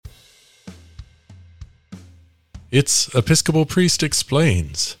It's Episcopal Priest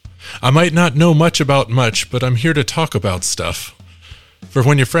Explains. I might not know much about much, but I'm here to talk about stuff. For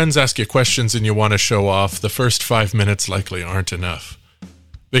when your friends ask you questions and you want to show off, the first 5 minutes likely aren't enough.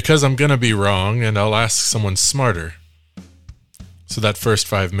 Because I'm gonna be wrong, and I'll ask someone smarter. So that first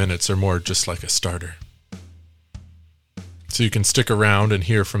 5 minutes are more just like a starter. So you can stick around and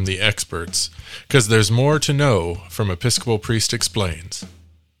hear from the experts, because there's more to know from Episcopal Priest Explains.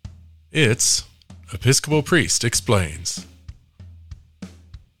 It's Episcopal Priest Explains.